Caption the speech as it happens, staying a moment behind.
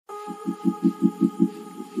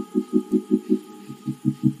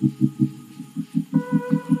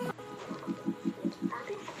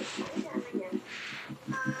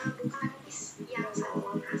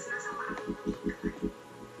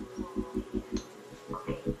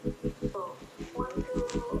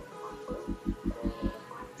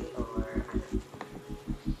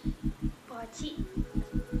Pohaci.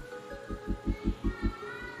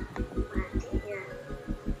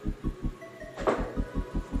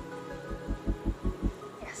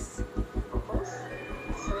 Yes.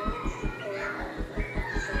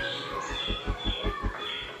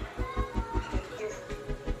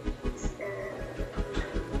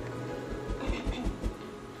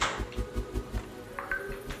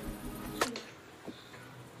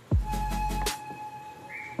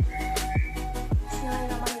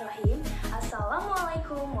 Bismillahirrahmanirrahim.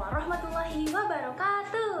 Assalamualaikum warahmatullahi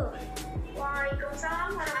wabarakatuh.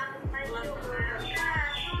 Waalaikumsalam warahmatullahi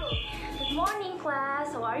wabarakatuh. Good morning,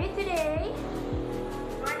 class. How are you today?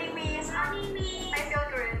 Morning, Miss. Morning, Miss. I feel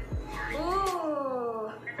good.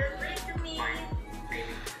 Ooh. It feels great to me.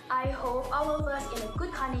 I hope all of us in a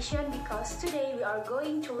good condition because today we are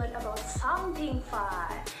going to learn about something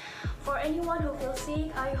fun. For anyone who feels sick,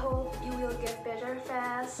 I hope you will get better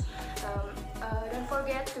fast. Don't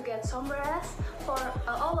forget to get some rest. For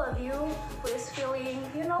all of you who is feeling,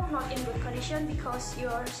 not in good condition because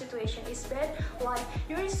your situation is bad, like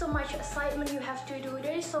there is so much assignment you have to do,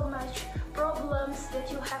 there is so much problems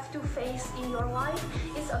that you have to face in your life,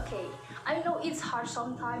 it's okay. I know it's hard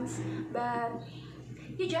sometimes, but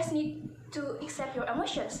you just need to accept your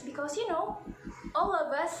emotions because all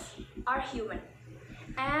of us are human.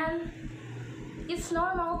 And it's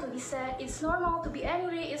normal to be sad, it's normal to be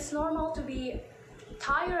angry, it's normal to be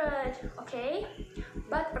tired, okay?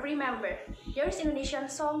 But remember, there is Indonesian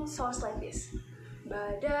song sounds like this.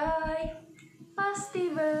 Badai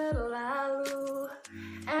pasti berlalu.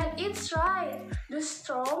 And it's right, the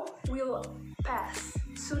storm will pass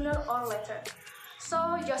sooner or later.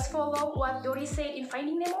 So just follow what Dory said in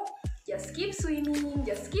Finding Nemo. Just keep swimming,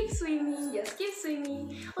 just keep swimming, just keep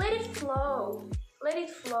swimming. Let it flow. Let it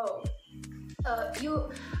flow. You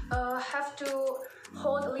have to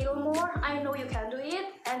hold a little more. I know you can do it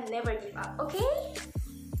and never give up, okay?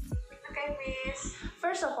 Okay, Miss.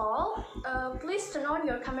 First of all, please turn on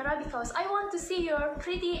your camera because I want to see your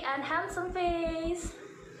pretty and handsome face.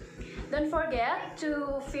 Don't forget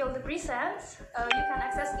to fill the presents. You can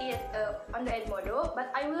access it on the Edmodo,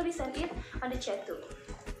 but I will resend it on the chat too.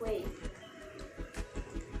 Wait.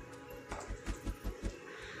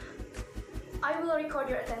 I will record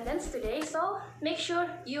your attendance today, so make sure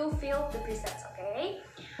you fill the presents, okay?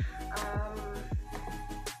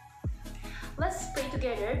 Let's pray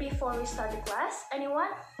together before we start the class.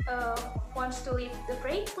 Anyone wants to lead the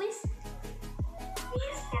prayer, please?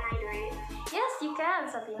 Miss, can I do it? Yes, you can,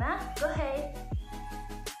 Safina. Go ahead.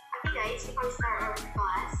 Okay, guys, before we start our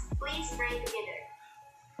class, please pray together.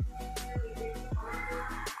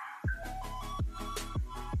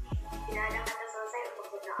 Tidak ada kata selesai untuk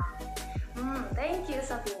berdoa. Thank you,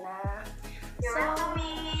 Safina. You're welcome,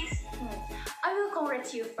 Miss. I will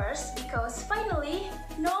congratulate you first because finally,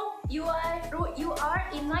 you are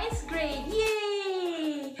in ninth grade.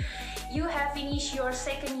 Yay! You have finished your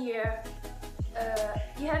second year.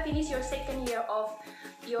 Of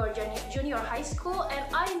your junior high school, and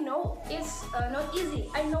I know it's not easy.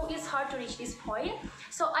 I know it's hard to reach this point.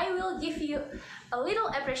 So I will give you a little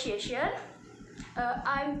appreciation.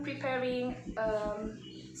 I'm preparing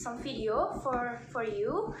some video for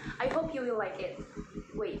you. I hope you will like it.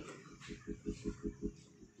 Wait.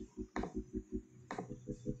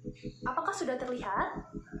 Apakah sudah terlihat?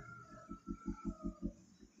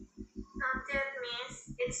 Not yet,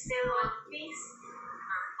 Miss. It's still one piece.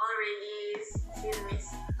 Already still, Miss.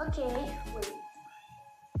 Okay, wait.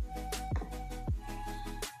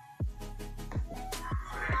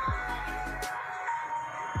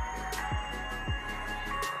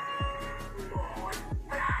 Mohon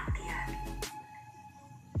perhatian.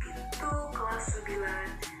 Pintu kelas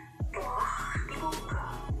 9 telah dibuka.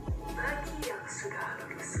 Bagi yang sudah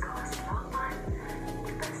lulus kelas 8,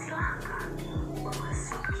 dipersilakan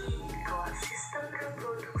memasuki kelas sistem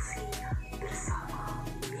reproduksi bersama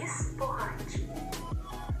Miss Pohaci.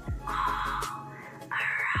 All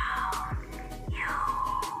around you.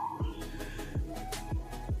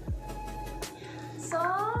 So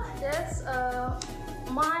that's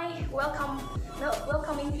my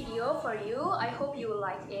welcoming video for you. I hope you will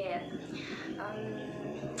like it.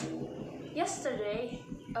 Yesterday,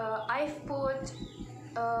 I've put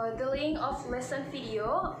the link of lesson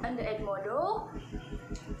video on the Edmodo.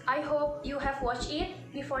 I hope you have watched it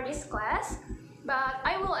before this class. But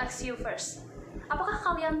I will ask you first. Apakah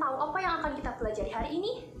kalian tahu apa yang akan kita pelajari hari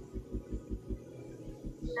ini?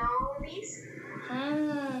 No, Miss.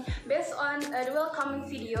 Based on the welcoming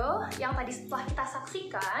video yang tadi setelah kita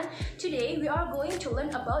saksikan, today we are going to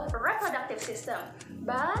learn about reproductive system.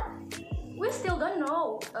 But we still don't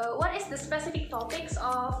know what is the specific topics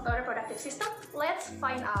of reproductive system. Let's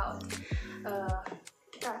find out.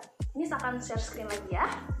 Ini akan share screen lagi ya.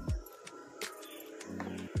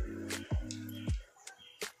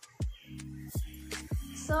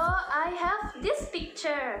 So I have this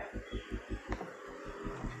picture.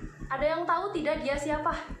 Ada yang tahu tidak dia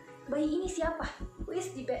siapa? Bayi ini siapa? Who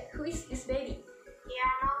is this baby?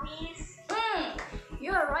 Keanu, Miss.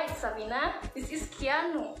 You are right, Sabina. This is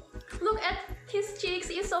Keanu. Look at his cheeks,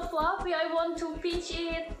 he's so fluffy. I want to pinch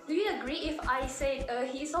it. Do you agree if I say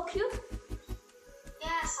he is so cute?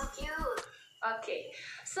 Yeah, so cute. Okay,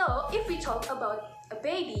 so if we talk about a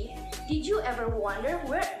baby, did you ever wonder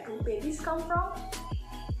where do babies come from?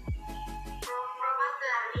 From a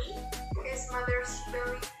belly, his mother's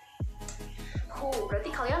belly. Berarti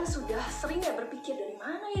kalian sudah sering ya berpikir dari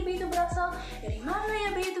mana ya bayi itu berasal? Dari mana ya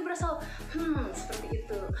bayi itu berasal? Seperti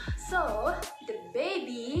itu. So, the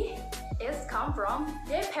baby is come from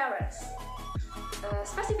their parents.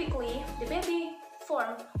 Specifically, the baby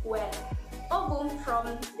form when ovum from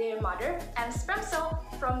their mother and sperm cell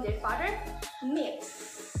from their father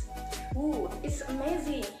meets. It's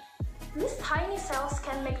amazing. These tiny cells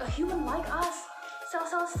can make a human like us.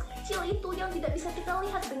 Sel-sel kecil itu yang tidak bisa kita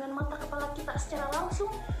lihat dengan mata kepala kita secara langsung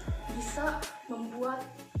bisa membuat,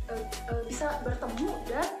 bisa bertemu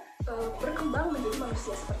dan berkembang menjadi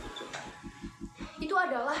manusia seperti kita. Itu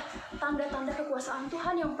adalah tanda-tanda kekuasaan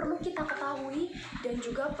Tuhan yang perlu kita ketahui dan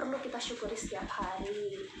juga perlu kita syukuri setiap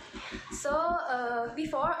hari. So,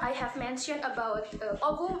 before I have mentioned about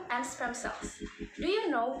ovum and sperm cells. Do you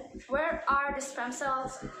know where are the sperm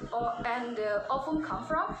cells and the ovum come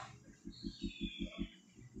from?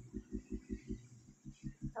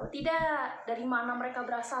 Tahu tidak dari mana mereka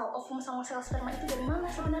berasal? Ovum sama sel sperma itu dari mana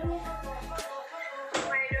sebenarnya?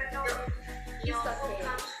 I don't know. The ovum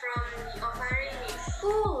comes from the ovaries.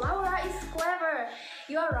 Laura is clever.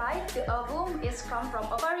 You are right. The ovum is come from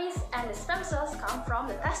ovaries and the sperm cells come from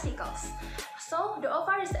the testicles. So the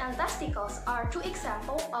ovaries and testicles are two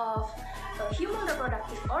examples of human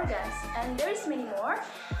reproductive organs, and there is many more.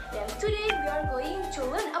 And today we are going to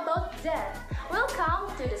learn about that. Welcome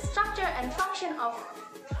to the structure and function of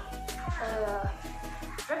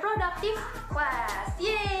reproductive class.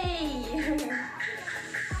 Yay!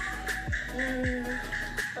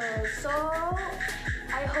 So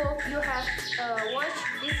I hope you have watched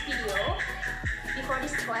this video before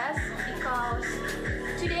this class, because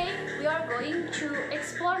today we are going to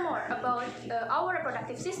explore more about our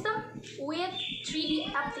reproductive system with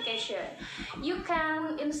 3D application. You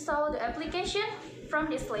can install the application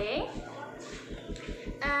from this link.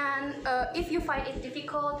 And if you find it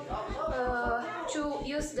difficult to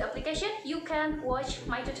use the application, you can watch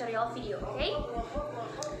my tutorial video, okay?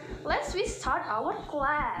 Let's start our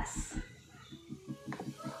class.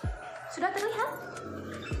 Sudah terlihat?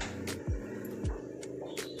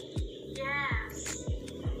 Yes.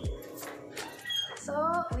 So,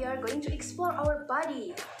 we are going to explore our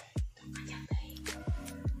body.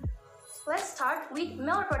 Let's start with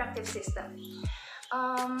male reproductive system.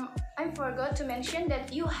 I forgot to mention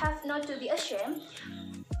that you have not to be ashamed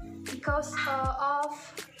because of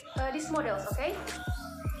these models, okay?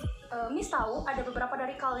 Miss tahu ada beberapa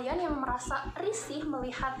dari kalian yang merasa risih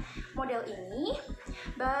melihat model ini,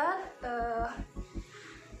 but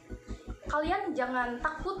kalian jangan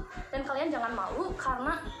takut dan kalian jangan malu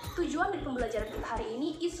karena tujuan dari pembelajaran kita hari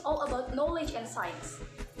ini is all about knowledge and science.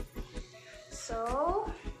 So,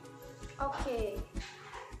 okay.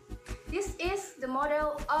 This is the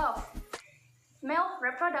model of male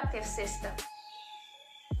reproductive system.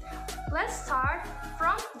 Let's start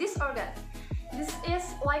from this organ. This is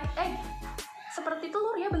like egg. Seperti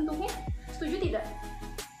telur ya bentuknya. Setuju tidak?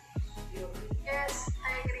 Yes,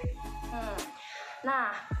 I agree.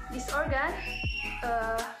 Nah, this organ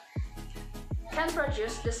can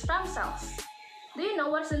produce the sperm cells. Do you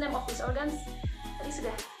know what's the name of these organs? Tadi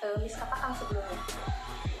sudah Miss katakan sebelumnya.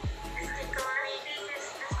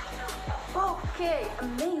 Okay,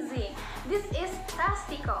 amazing. This is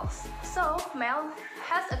testicles. So, male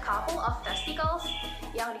has a couple of testicles,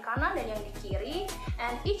 yang di kanan dan yang di kiri,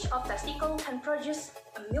 and each of testicle can produce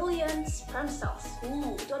 1,000,000 sperm cells.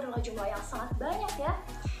 Itu adalah jumlah yang sangat banyak ya.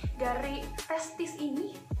 Dari testis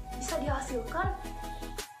ini bisa dihasilkan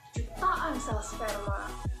jutaan sel sperma.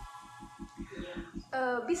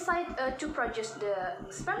 Besides to produce the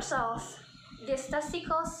sperm cells, these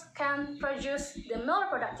testicles can produce the male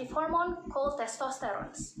reproductive hormone called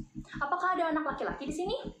testosterone. Apakah ada anak laki-laki di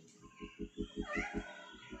sini?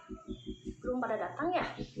 Belum pada datang ya?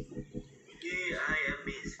 Iya,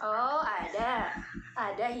 Miss. Oh,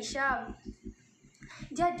 ada Hisham.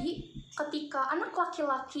 Jadi, ketika anak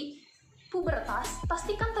laki-laki pubertas,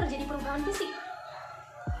 pasti kan terjadi perubahan fisik.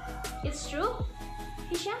 It's true,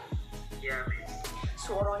 Hisham? Iya, Miss.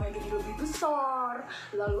 Suaranya jadi lebih besar,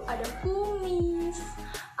 lalu ada kumis,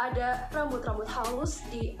 ada rambut-rambut halus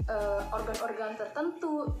di organ-organ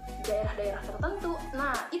tertentu, daerah-daerah tertentu.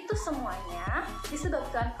 Nah, itu semuanya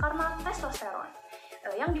disebabkan karena testosteron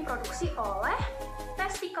yang diproduksi oleh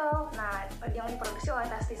testikel. Nah, yang diproduksi oleh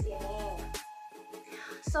testis ini.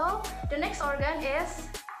 So, the next organ is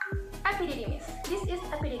epididymis. This is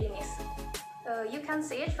epididymis. You can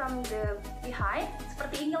see it from the behind.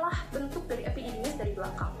 Seperti inilah bentuk dari epididymis dari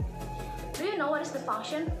belakang. Do you know what is the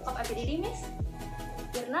function of epididymis?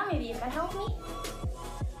 Irna, maybe you can help me?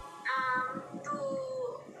 To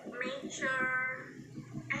make sure,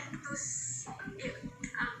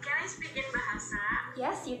 can I speak in bahasa?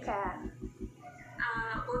 Yes, you can.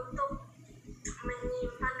 Untuk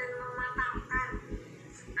menyimpan dan mematangkan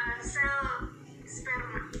sel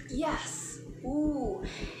sperma. Yes.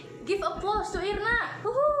 Give applause to Irna.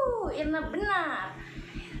 Irna benar.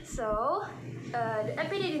 So, the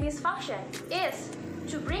epididymis function is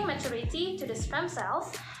to bring maturity to the sperm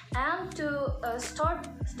cells and to store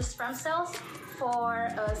the sperm cells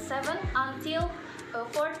for 7 until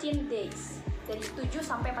 14 days. Dari 7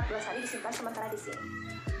 sampai 14 hari disimpan sementara di sini.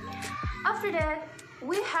 After that,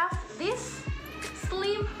 we have this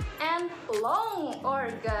slim and long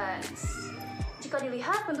organs. Jika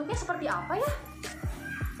dilihat bentuknya seperti apa ya?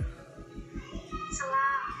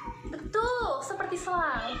 Selang. Betul, seperti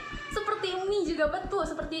selang. Seperti mie juga betul,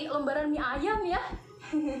 seperti lembaran mie ayam ya.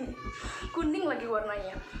 Kuning lagi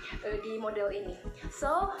warnanya di model ini.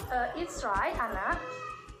 So, it's right, anak.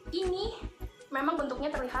 Ini memang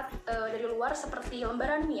bentuknya terlihat dari luar seperti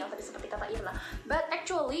lembaran mie yang tadi seperti kata Irna. But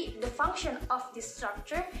actually, the function of this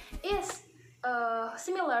structure is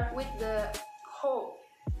similar with the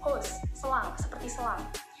hose, selang, seperti selang.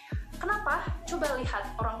 Kenapa? Coba lihat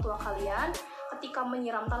orang tua kalian ketika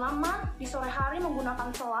menyiram tanaman di sore hari menggunakan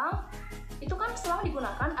selang. Itu kan selang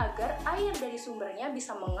digunakan agar air dari sumbernya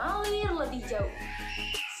bisa mengalir lebih jauh.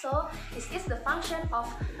 So, this is the function of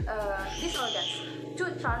these organs to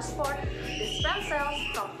transport the sperm cells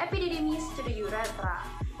from epididymis to the urethra.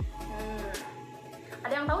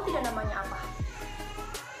 Ada yang tahu tidak namanya apa?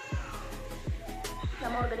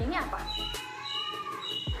 Nama organ ini apa?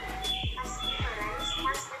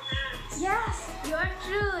 Yes, you are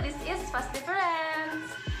true. This is vas deferens.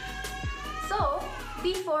 So,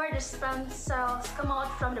 before the sperm cells come out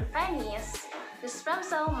from the penis, the sperm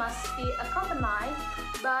cell must be accompanied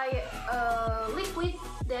by a liquid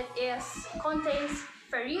that contains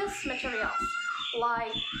various materials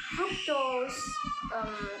like fructose,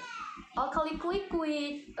 alkalic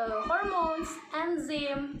liquid, hormones,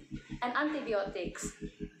 enzyme, and antibiotics.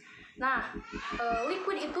 Nah,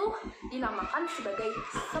 liquid itu dinamakan sebagai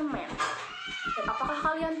semen. Dan apakah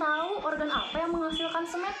kalian tahu organ apa yang menghasilkan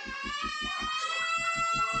semen?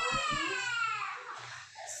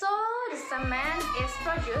 So, the semen is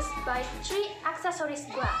produced by 3 accessory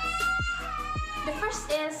glands. The first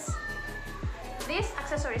is this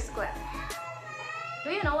accessory gland. Do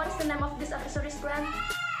you know what is the name of this accessory gland?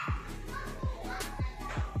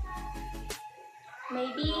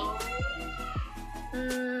 Maybe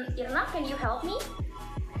Irna, can you help me?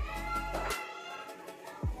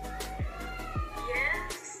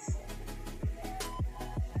 Yes.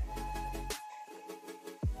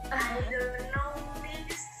 I don't know,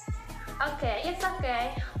 Miss. Okay, it's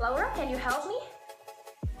okay. Laura, can you help me?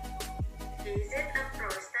 Is it a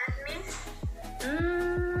prostate, Miss?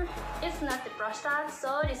 It's not the prostate,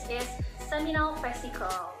 so this is seminal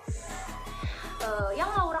vesicles. Yang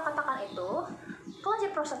Laura katakan itu,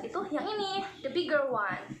 kelenjar prostat itu yang ini, the bigger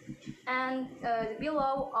one, and the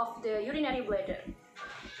below of the urinary bladder.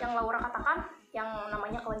 Yang Laura katakan, yang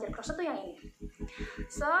namanya kelenjar prostat itu yang ini.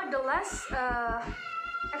 So the last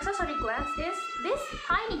accessory glands is this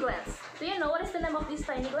tiny glands. Do you know what is the name of these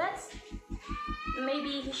tiny glands?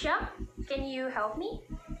 Maybe Hisham, can you help me?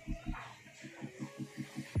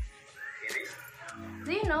 Do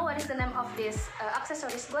you know what is the name of this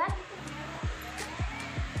accessory gland?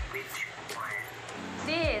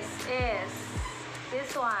 This is this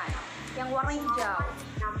one, yang warna hijau.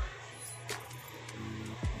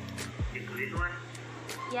 The green one?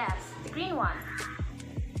 Yes, the green one.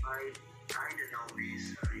 I don't know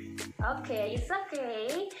this. Sorry. Okay, it's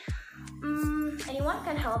okay. Anyone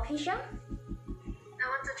can help Hisham?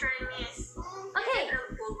 try, Miss. Okay. It's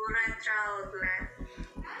a bulbourethral gland.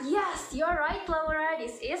 Yes, you're right, Laura.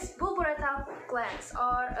 This is bulbourethral glands,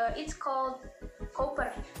 or it's called Cooper.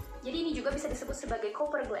 Jadi ini juga bisa disebut sebagai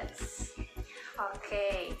Cooper glands.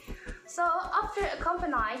 Okay. So after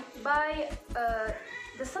accompanied by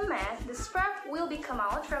the semen, the sperm will be come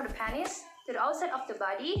out from the penis to the outside of the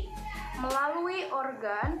body melalui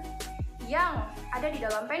organ yang ada di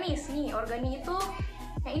dalam penis. Nih, organnya itu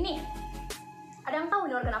yang ini. Ada yang tahu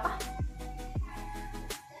ini organ apa?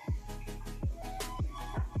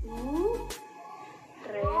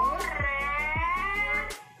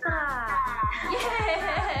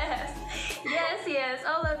 Yes,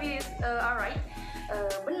 all of you alright.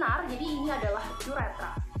 Benar, jadi ini adalah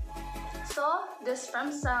urethra. So the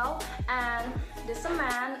sperm cell and the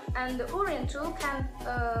semen and the urine too can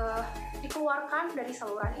dikeluarkan dari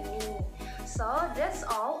saluran ini. So that's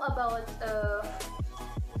all about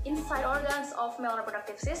inside organs of male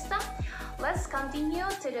reproductive system. Let's continue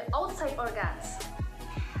to the outside organs.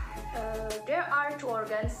 There are two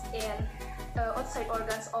organs in outside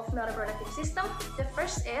organs of male reproductive system. The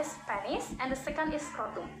first is penis and the second is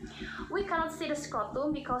scrotum. We cannot see the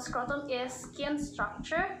scrotum because scrotum is skin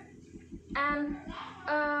structure, and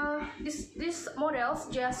these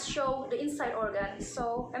models just show the inside organ.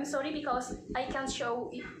 So I'm sorry because I can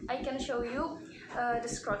show you the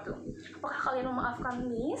scrotum. Apakah kalian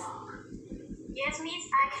memaafkan Miss? Yes, Miss.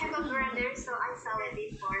 I have a brother, so I saw it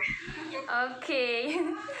before. Okay,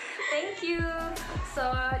 thank you. So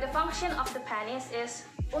the function of the penis is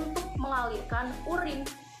untuk mengalirkan urin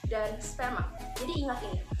dan sperma. Jadi ingat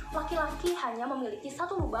ini, laki-laki hanya memiliki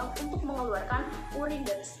satu lubang untuk mengeluarkan urin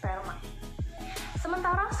dan sperma.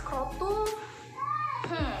 Sementara skrotum,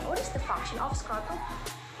 what is the function of scrotum?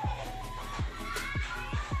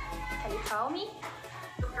 Can you tell me?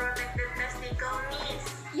 To protect the testicle, Miss.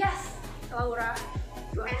 Yes, Laura,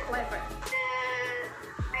 you are clever. The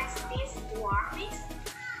testis warm, Miss.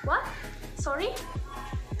 What? Sorry?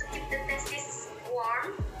 To keep the testis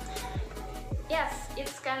warm. Yes, it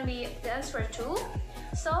can be the answer too.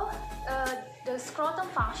 So, the scrotum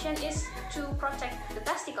function is to protect the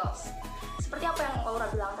testicles. Seperti apa yang Laura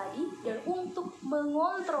bilang tadi, dan untuk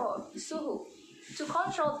mengontrol suhu, to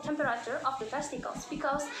control the temperature of the testicles,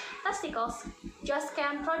 because testicles just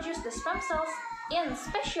can produce the sperm cells in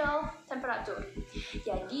special temperature.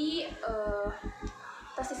 Jadi,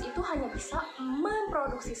 testis itu hanya bisa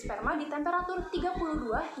memproduksi sperma di temperatur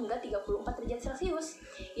 32 hingga 34 derajat Celcius,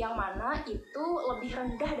 yang mana itu lebih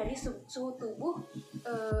rendah dari suhu tubuh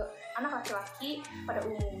anak laki-laki pada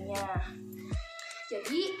umumnya.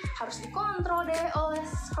 Jadi harus dikontrol deh oleh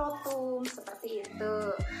skrotum seperti itu.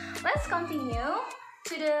 Let's continue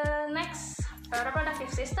to the next reproductive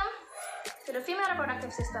system, to the female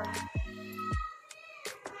reproductive system.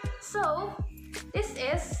 So this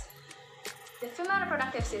is the female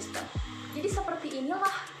reproductive system. Jadi seperti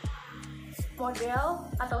inilah model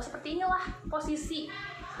atau seperti inilah posisi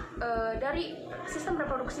dari sistem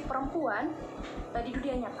reproduksi perempuan di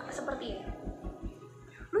dunia nyata, seperti ini.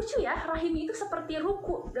 Lucu ya, rahim itu seperti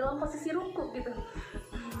ruku, dalam posisi ruku gitu.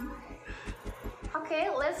 Okay,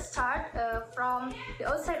 let's start from the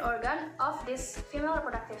outside organ of this female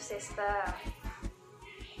reproductive system.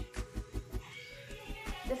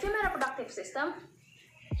 The female reproductive system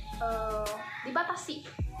dibatasi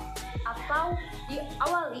atau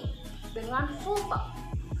diawali dengan vulva.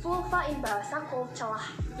 Vulva in bahasa called celah.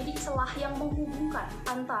 Jadi celah yang menghubungkan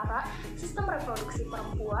antara sistem reproduksi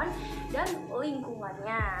perempuan dan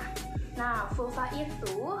lingkungannya. Nah, vulva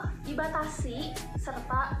itu dibatasi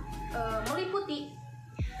serta meliputi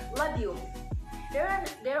labium.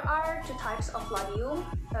 There are two types of labium.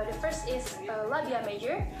 The first is labia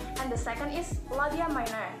major and the second is labia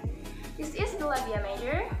minor. This is the labia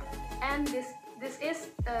major and this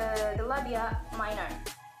is the labia minor.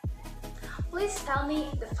 Please tell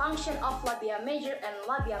me the function of labia major and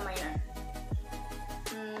labia minor.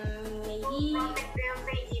 Maybe. Protect the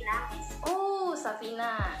vagina, Miss. Oh,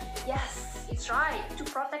 Safina. Yes, it's right. To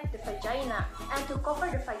protect the vagina and to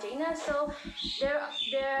cover the vagina, so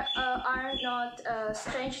there are not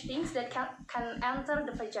strange things that can enter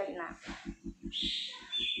the vagina.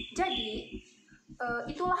 Jadi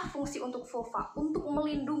itulah fungsi untuk vulva, untuk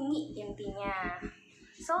melindungi intinya.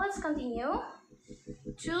 So let's continue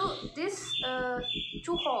to this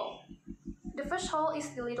two hole. The first hole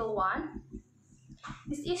is the little one.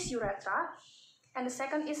 This is urethra, and the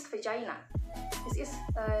second is vagina. This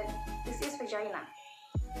is vagina.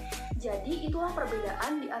 Jadi itulah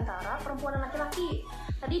perbedaan di antara perempuan dan laki-laki.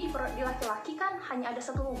 Tadi di laki-laki kan hanya ada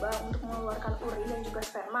satu lubang untuk mengeluarkan urin dan juga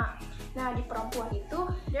sperma. Nah, di perempuan itu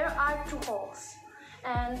there are two holes.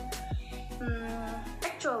 And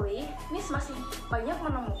actually, Miss masih banyak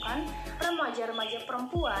menemukan remaja-remaja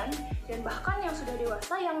perempuan dan bahkan yang sudah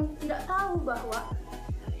dewasa yang tidak tahu bahwa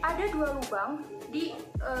ada 2 lubang di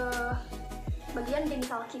bagian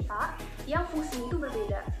genital kita yang fungsinya itu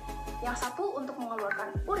berbeda. Yang satu untuk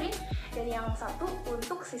mengeluarkan urin dan yang satu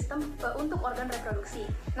untuk untuk organ reproduksi.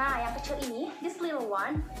 Nah, yang kecil ini, this little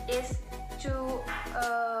one is to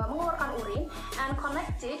mengeluarkan urin and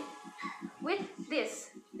connected with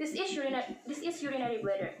this. This is urinary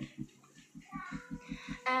bladder.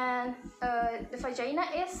 And the vagina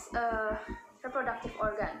is a reproductive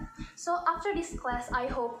organ. So after this class, I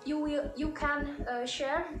hope you can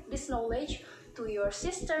share this knowledge to your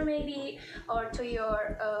sister maybe or to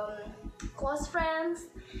your close friends.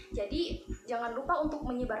 Jadi jangan lupa untuk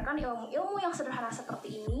menyebarkan ilmu-ilmu yang sederhana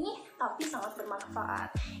seperti ini tapi sangat bermanfaat.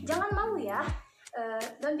 Jangan malu ya,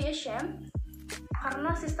 don't be ashamed,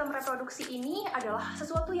 karena sistem reproduksi ini adalah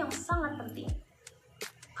sesuatu yang sangat penting.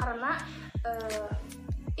 Karena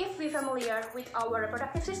if we familiar with our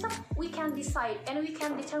reproductive system, we can decide and we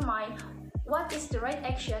can determine what is the right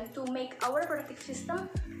action to make our reproductive system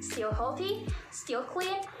still healthy, still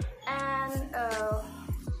clean, and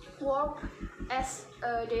work as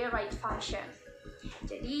their right function.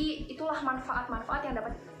 Jadi itulah manfaat-manfaat yang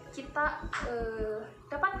dapat kita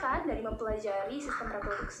dapatkan dari mempelajari sistem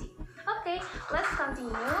reproduksi. Okay, let's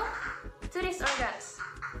continue to these organs.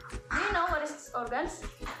 Do you know what is organs?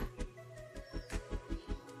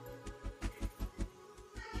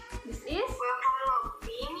 This is?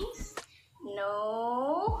 Penis?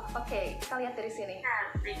 No. Okay, kita lihat dari sini.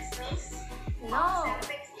 No.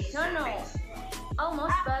 No.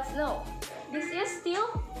 Almost, but no. This is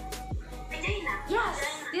still? Vagina. Yes,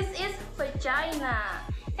 this is vagina.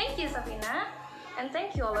 Thank you, Safina, and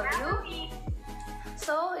thank you all of you.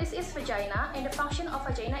 So, this is vagina, and the function of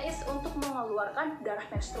vagina is untuk mengeluarkan darah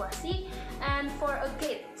menstruasi and for a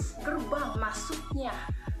gate, gerbang masuknya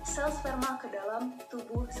sel sperma ke dalam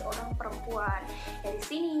tubuh seorang perempuan. Dari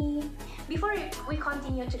sini. Before we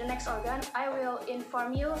continue to the next organ, I will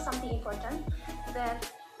inform you something important, that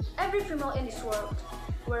every female in this world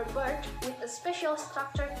were birthed with a special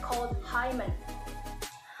structure called hymen.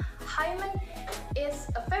 Hymen is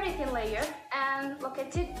a very thin layer and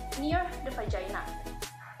located near the vagina.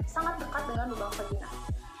 Sangat dekat dengan lubang vagina.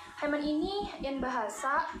 Hymen ini in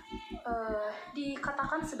bahasa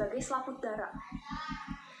dikatakan sebagai selaput darah.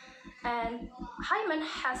 And hymen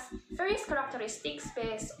has various characteristics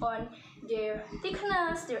based on their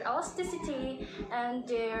thickness, their elasticity, and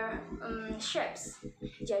their shapes.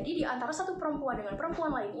 Jadi di antara satu perempuan dengan perempuan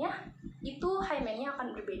lainnya, itu hymennya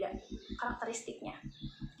akan berbeda karakteristiknya.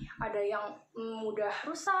 Ada yang mudah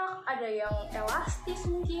rusak, ada yang elastis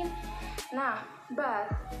mungkin. Nah, but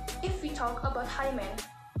if we talk about hymen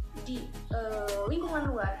di lingkungan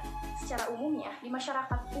luar, secara umumnya di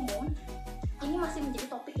masyarakat umum, ini masih menjadi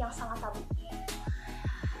topik yang sangat tabu.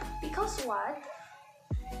 Because what?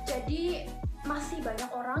 Jadi masih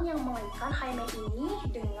banyak orang yang mengaitkan hymen ini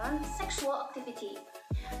dengan sexual activity.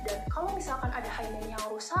 Dan kalau misalkan ada hymen yang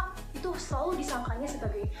rusak, itu selalu disangkanya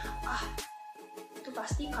sebagai itu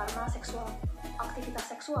pasti karena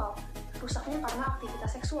aktivitas seksual. Rusaknya karena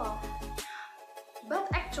aktivitas seksual. But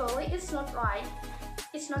actually it's not right.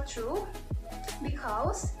 It's not true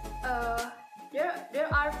because there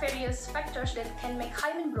are various factors that can make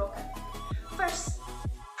hymen broken. First,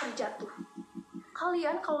 terjatuh.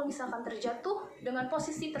 Kalian kalau misalkan terjatuh dengan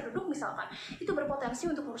posisi terduduk misalkan, itu berpotensi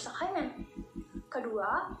untuk merusak hymen.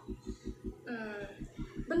 Kedua,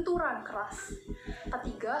 benturan keras.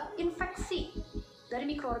 Ketiga, infeksi dari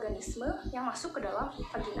mikroorganisme yang masuk ke dalam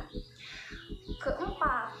vagina.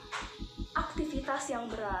 Keempat, aktivitas yang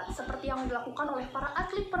berat seperti yang dilakukan oleh para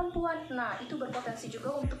atlet perempuan. Nah, itu berpotensi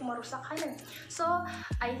juga untuk merusak hymen. So,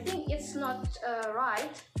 I think it's not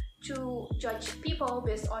right to judge people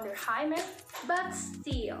based on their hymen, but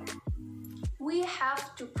still, we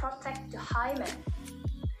have to protect the hymen.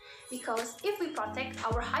 Because if we protect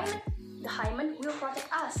our hymen, the hymen will protect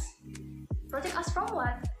us. Protect us from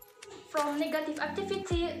what? From negative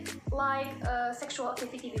activity like sexual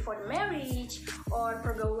activity before the marriage or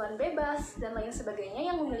pergaulan bebas dan lain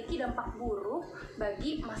sebagainya yang memiliki dampak buruk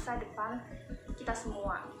bagi masa depan kita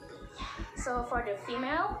semua. So for the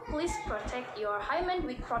female, please protect your hymen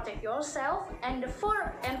with protect yourself, and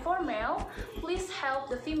for male, please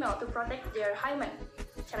help the female to protect their hymen.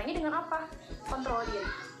 Caranya dengan apa? Kontrol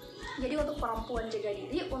diri. Jadi untuk perempuan jaga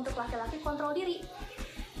diri, untuk laki-laki kontrol diri.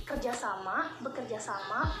 Bekerja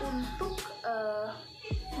sama untuk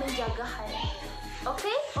menjaga hymen.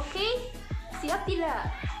 Oke? Siap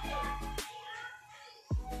tidak?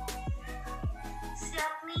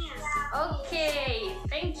 Siap, Miss. Okay,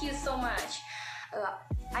 thank you so much.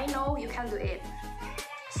 I know you can do it.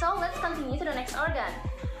 So let's continue to the next organ.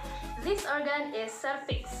 This organ is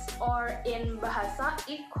cervix, or in bahasa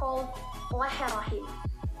it called leher rahim.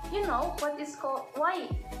 You know why this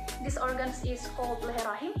organ is called leher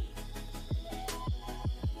rahim?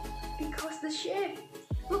 Because the shape.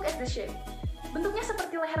 Look at the shape. Bentuknya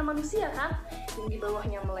seperti leher manusia kan? Yang di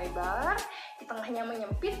bawahnya melebar, di tengahnya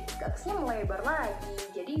menyempit, ke atasnya melebar lagi.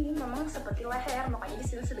 Jadi ini memang seperti leher, makanya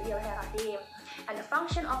disebut sebagai leher rahim. And the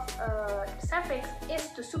function of cervix is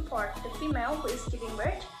to support the female who is giving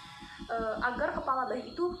birth, agar kepala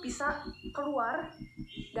bayi itu bisa keluar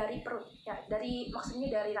dari perut, ya,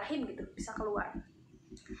 maksudnya dari rahim gitu, bisa keluar.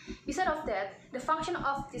 Besides of that, the function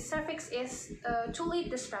of the cervix is to lead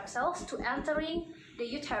the sperm cells to entering the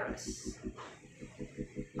uterus.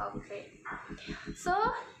 Okay, so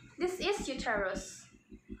this is uterus.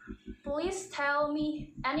 Please tell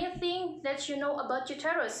me anything that you know about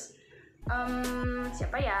uterus.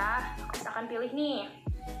 Siapa ya? Aku akan pilih nih.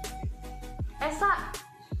 Esa,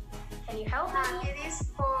 can you help me? It is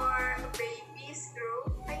for baby's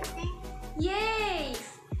growth, I think. Yay!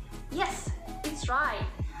 Yes, it's right.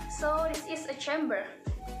 So this is a chamber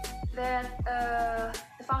that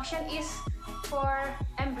the function is for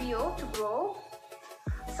embryo to grow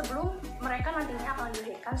sebelum mereka nantinya akan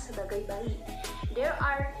dilahirkan sebagai bayi. There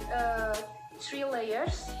are 3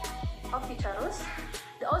 layers of uterus.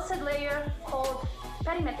 The outside layer called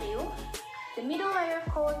perimetrium, the middle layer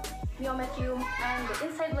called myometrium, and the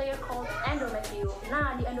inside layer called endometrium.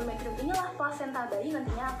 Nah, di endometrium inilah plasenta bayi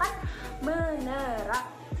nantinya akan menerap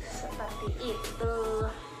seperti itu.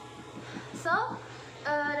 So,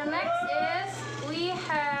 the next is we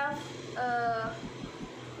have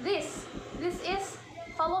this. This is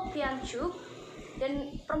fallopian tube,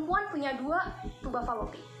 dan perempuan punya 2 tuba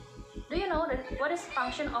fallopi. Do you know what is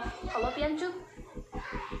function of fallopian tube?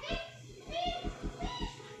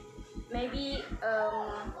 Maybe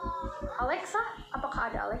Alexa,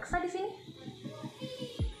 apakah ada Alexa di sini?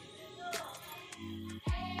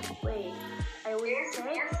 Wait, I will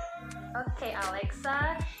say. Okay,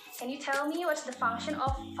 Alexa, can you tell me what's the function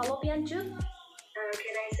of fallopian tube?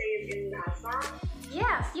 Can I say it in bahasa?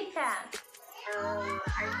 Yes, you can.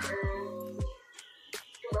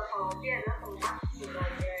 Tuba fallopian adalah tempat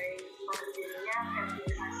sebagai terjadinya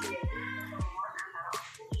fertilisasi, yaitu pertemuan antara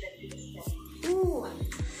ovum dan sperma.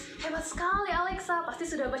 Hebat sekali Alexa, pasti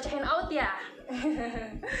sudah bacain out ya.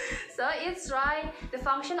 So it's right, the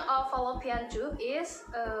function of fallopian tube is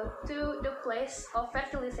to the place of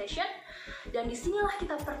fertilization, dan disinilah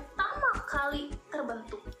kita pertama kali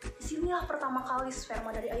terbentuk. Disinilah pertama kali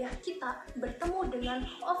sperma dari ayah kita bertemu dengan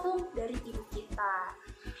ovum dari ibu kita.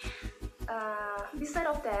 Besides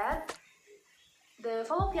of that, the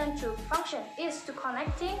fallopian tube function is to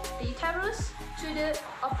connecting the uterus to the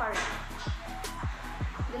ovary.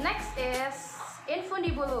 The next is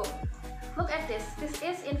infundibulum. Look at this. This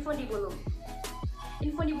is infundibulum.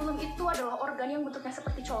 Infundibulum itu adalah organ yang bentuknya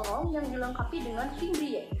seperti corong yang dilengkapi dengan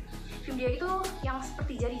fimbriae. Fimbriae itu yang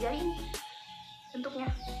seperti jari-jari ini bentuknya.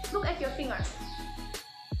 Look at your finger.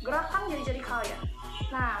 Gerakan jari-jari kalian.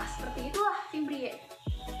 Nah, seperti itulah fimbriae.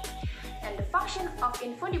 And the function of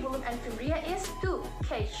infundibulum and fimbriae is to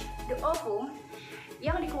catch the ovum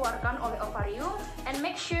yang dikeluarkan oleh ovarium and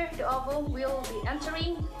make sure the ovum will be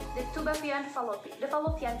entering the fallopian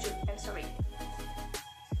tube.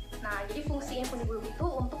 Nah, jadi fungsi infundibulum itu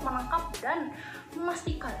untuk menangkap dan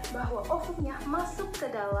memastikan bahwa ovumnya masuk ke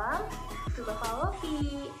dalam tuba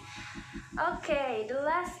fallopi. Okay, the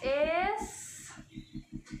last is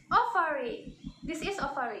ovary. This is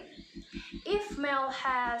ovary. If male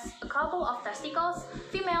has a couple of testicles,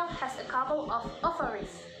 female has a couple of ovaries.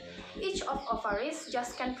 Each of ovaries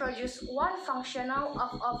just can produce one functional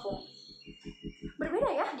of ovum. Berbeda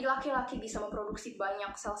ya, di laki-laki bisa memproduksi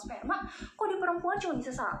banyak sel sperma, kok di perempuan cuma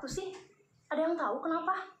bisa 1 sih? Ada yang tahu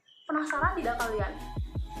kenapa? Penasaran tidak kalian?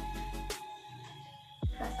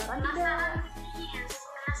 Penasaran tidak? Yes,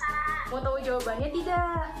 penasaran. Mau tahu jawabannya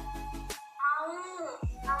tidak?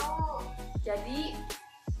 Mau. Jadi,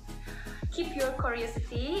 keep your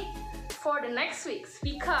curiosity for the next weeks,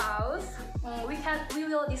 because we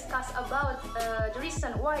will discuss about the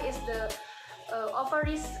reason why is the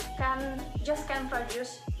ovaries can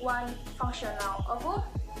produce one functional ovum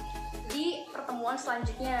di pertemuan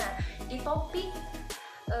selanjutnya di topik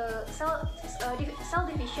cell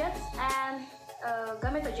division and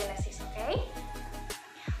gametogenesis. Okay,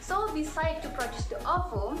 so beside to produce the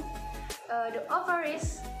ovum, the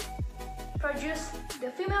ovaries produce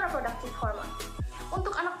the female reproductive hormone.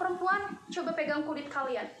 Untuk anak perempuan, coba pegang kulit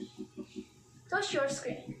kalian. Touch your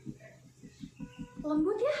screen.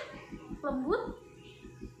 Lembut ya? Lembut?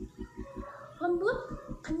 lembut,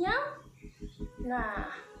 kenyal.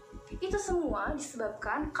 Nah, itu semua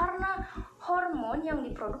disebabkan karena hormon yang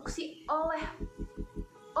diproduksi oleh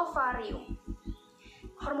ovarium.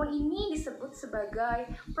 Hormon ini disebut sebagai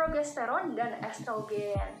progesteron dan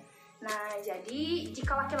estrogen. Nah, jadi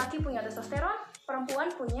jika laki-laki punya testosteron,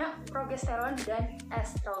 perempuan punya progesteron dan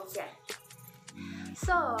estrogen.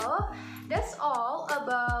 So, that's all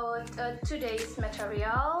about today's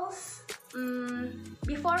materials.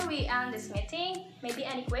 Before we end this meeting, maybe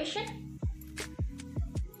any question?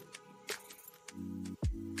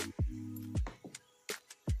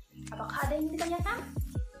 Apakah ada yang ditanyakan?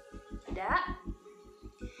 Tidak.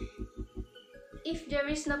 If there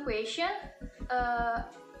is no question,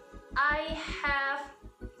 I have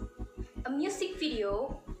a music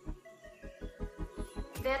video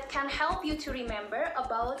that can help you to remember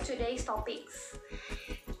about today's topics.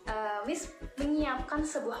 Miss menyiapkan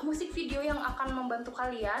sebuah musik video yang akan membantu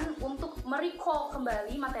kalian untuk merecall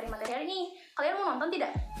kembali materi-materi hari ini. Kalian mau nonton tidak?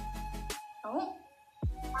 Mau?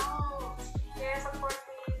 Mau. Yes, of course,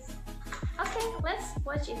 please. Okay, let's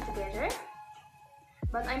watch it together.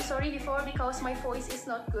 But I'm sorry before because my voice is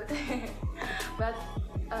not good. But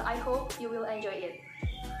I hope you will enjoy it.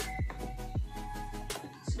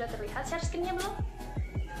 Sudah terlihat share screen-nya belum?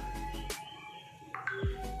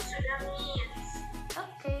 Sudah, Miss.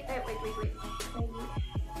 Okay, wait.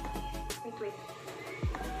 Wait.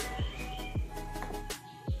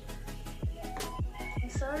 I'm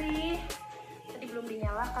sorry, tadi belum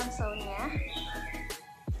dinyalakan soundnya.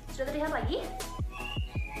 Sudah terlihat lagi?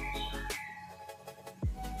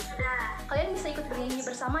 Kalian bisa ikut bernyanyi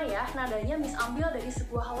bersama ya. Nadanya Miss ambil dari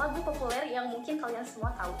sebuah lagu populer yang mungkin kalian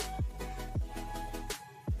semua tahu.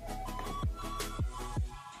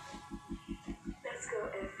 Let's go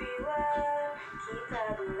everyone, kita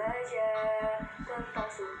belajar tentang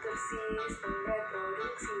struktur sistem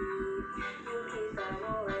reproduksi. Yuk kita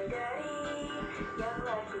mulai dari yang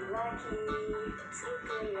laki-laki,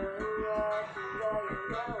 struktur yang luar hingga yang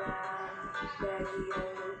dalam. Bagian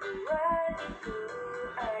berbuat itu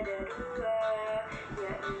ada dua,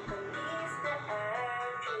 yakni penis dan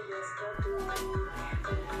juga sperma.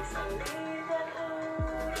 Penis alir dan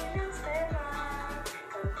urin dan sperma,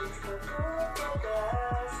 kantung sperma jaga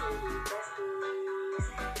suhu testis.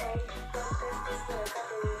 Testis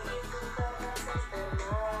berkandung itu karena sel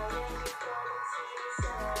sperma yang diproduksi di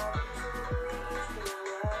sana disuruh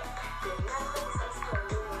istimewa. Dengan proses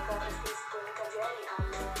kandung maka testis pun terjadi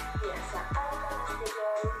aman. Biasaan panas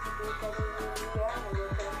jauh ketika di dunia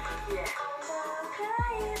mendekat. Ya, maka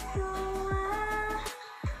itulah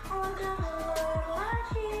organ luar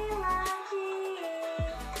laki-laki.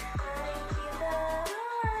 Mari kita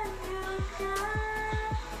lanjutkan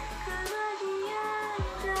ke bagian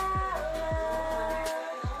dalam.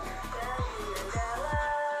 Bagian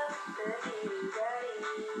dalam terdiri dari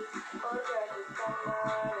organ utama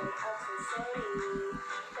dan aksesori.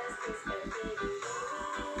 Testis, epididymis,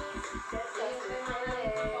 dan testis itu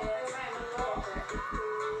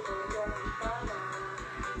organ utama.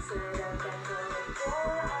 Sedangkan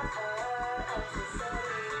pekerjaan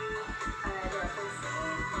aksesori ada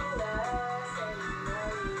vesicula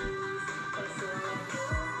seminalis.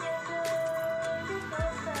 Selanjutnya ke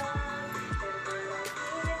prostat dan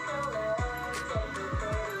terakhir ke lengket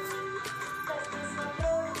uteri. Testis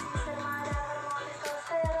memproduksi sperma dan hormon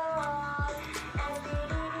testosteron.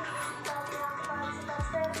 Epididymis mengatur kapasitas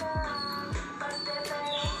sperma. Pas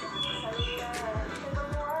reproduksi saluran dan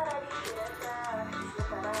bermuara di uretra.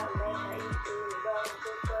 Sementara uretra itu lubang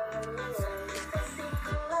untuk pengeluaran.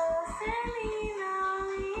 Vesicula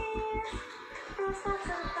seminalis, prostat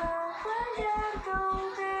serta kelenjar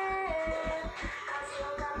kauben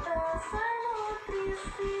hasilkan dasar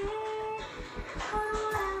nutrisi,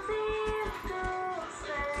 hormon enzim untuk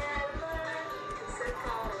sperma.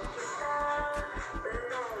 Sekarang kita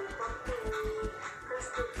beralih topik ke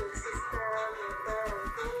struktur sistem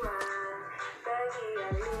perempuan.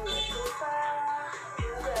 Bagian luar vulva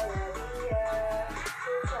juga labia,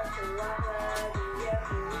 vulva celah labia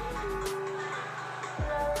fluidum.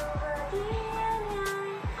 Lalu bagian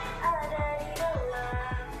yang ada di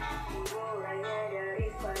dalam dimulainya dari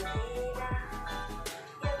vagina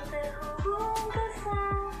yang terhubung ke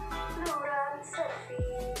saluran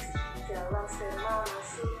serviks. Jalan sperma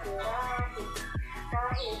masuk ke rahim.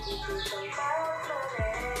 Rahim itu tempat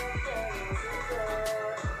menempelnya juga.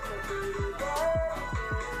 Terdiri dari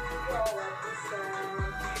 3 lapisan,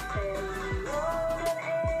 perineum dan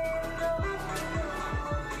endometrium.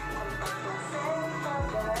 4 plasenta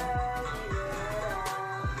bagi merah.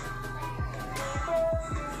 Di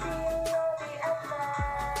posisi yang di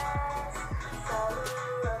atas,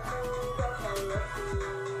 saluran tuba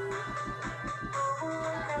fallopian.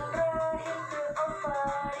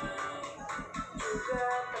 juga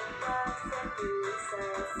tempat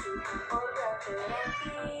fertilisasi organ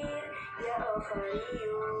terakhir, ya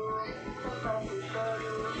ovarium, tempat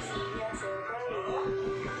reproduksinya sebelum.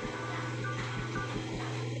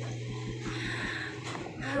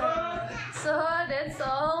 So that's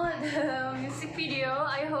all the music video.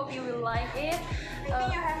 I hope you will like it. I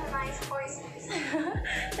think you have a nice voice.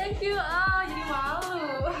 Thank you. Jadi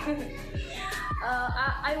malu.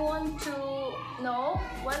 I want to know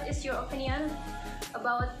what is your opinion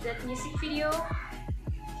about that music video.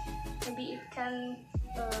 Maybe it can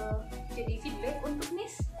jadi feedback untuk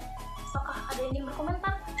Miss. Apakah ada yang ingin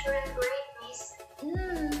berkomentar? Doing great, Miss.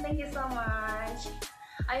 Thank you so much.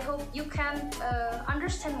 I hope you can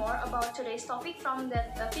understand more about today's topic from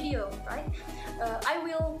that video, right? I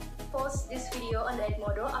will post this video on the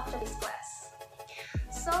Edmodo after this class.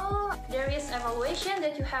 So there is evaluation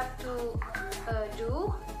that you have to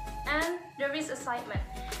do, and there is assignment.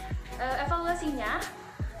 Evaluasinya,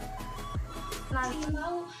 nanti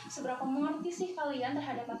tahu seberapa mengerti sih kalian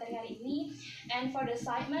terhadap materi hari ini, and for the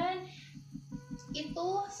assignment itu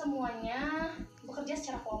semuanya bekerja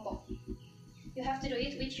secara kelompok. You have to do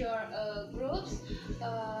it with your groups.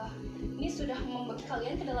 Ini sudah membagi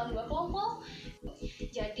kalian ke dalam 2 kelompok.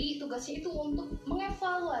 Jadi tugasnya itu untuk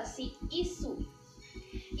mengevaluasi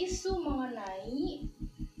isu mengenai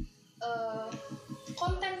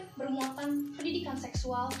konten bermuatan pendidikan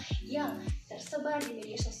seksual yang tersebar di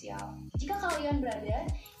media sosial. Jika kalian berada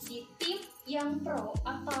di tim yang pro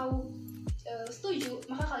atau setuju,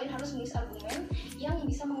 maka kalian harus menulis argumen yang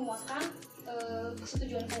bisa menguatkan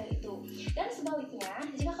kesetujuan kalian itu. Dan sebaliknya,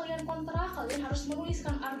 jika kalian kontra, kalian harus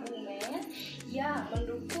menuliskan argumen yang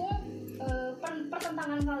mendukung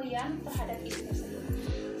pertentangan kalian terhadap isu tersebut.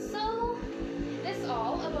 So that's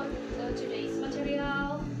all about today's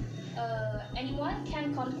material. Anyone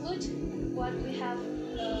can conclude what we have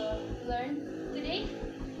learned today?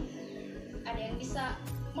 Ada yang bisa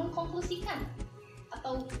mengkonklusikan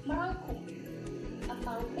atau merangkum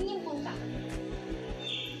atau menyimpulkan?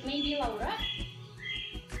 Maybe Laura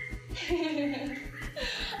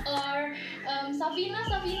or Safina.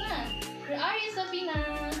 Where are you, Safina?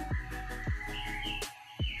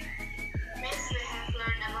 Miss, we have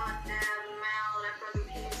learned about the male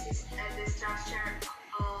reproductive system, the structure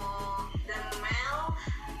of the male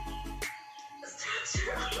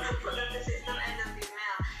structure of reproductive system and the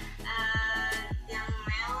female. Yang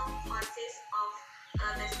male consists of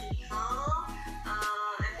testicle,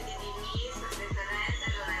 epididymis, ovaries,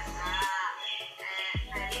 and urethra,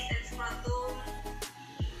 penis and scrotum.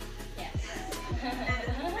 Yes. And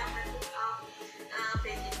the female consists of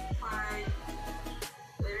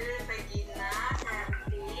vagina,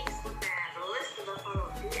 cervix, uterus, tuber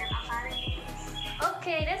fallopian, and ovaries.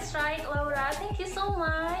 Okay, that's right, Laura. Thank you so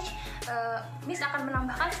much. Miss akan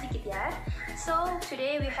menambahkan sedikit ya. So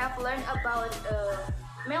today we have learned about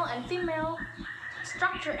male and female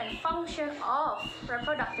structure and function of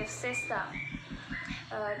reproductive system.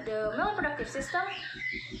 The male reproductive system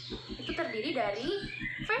itu terdiri dari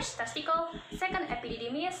first testicle, second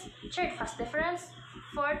epididymis, third vas deferens,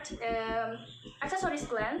 fourth accessories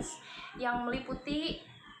glands yang meliputi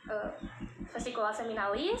vesicula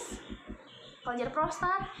seminalis, kelenjar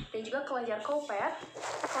prostat, dan juga kelenjar Cowper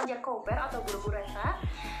atau bulu urethra.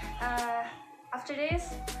 After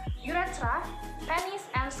this, urethra, penis,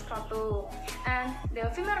 and scrotum. And the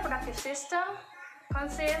female reproductive system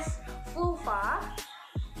consists vulva,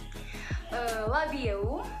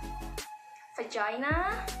 labium,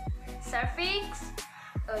 vagina, cervix,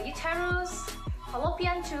 uterus,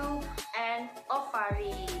 fallopian tube, and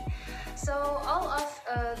ovary. So all of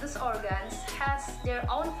these organs has their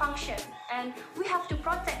own function, and we have to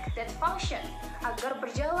protect that function agar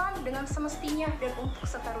berjalan dengan semestinya dan untuk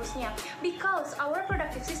seterusnya. Because our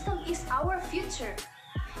reproductive system is our future.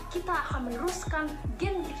 Kita akan meneruskan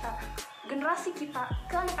gen kita, generasi kita,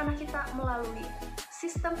 ke anak-anak kita melalui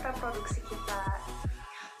sistem reproduksi kita.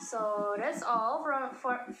 So that's all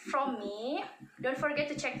from me. Don't forget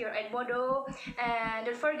to check your Edmodo, and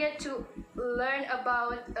don't forget to learn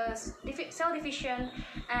about cell division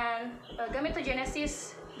and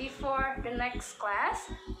gametogenesis before the next class.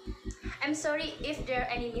 I'm sorry if there are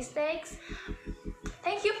any mistakes.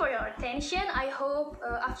 Thank you for your attention. I hope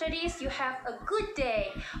after this you have a good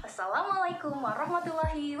day. Wassalamualaikum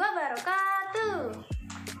warahmatullahi wabarakatuh.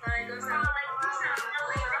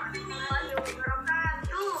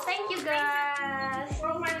 Thank you guys.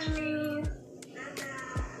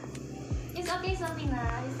 It's okay, Safina.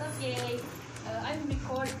 It's okay. I will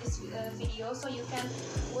record this video so you can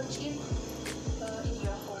watch it in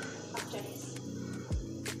your home after this.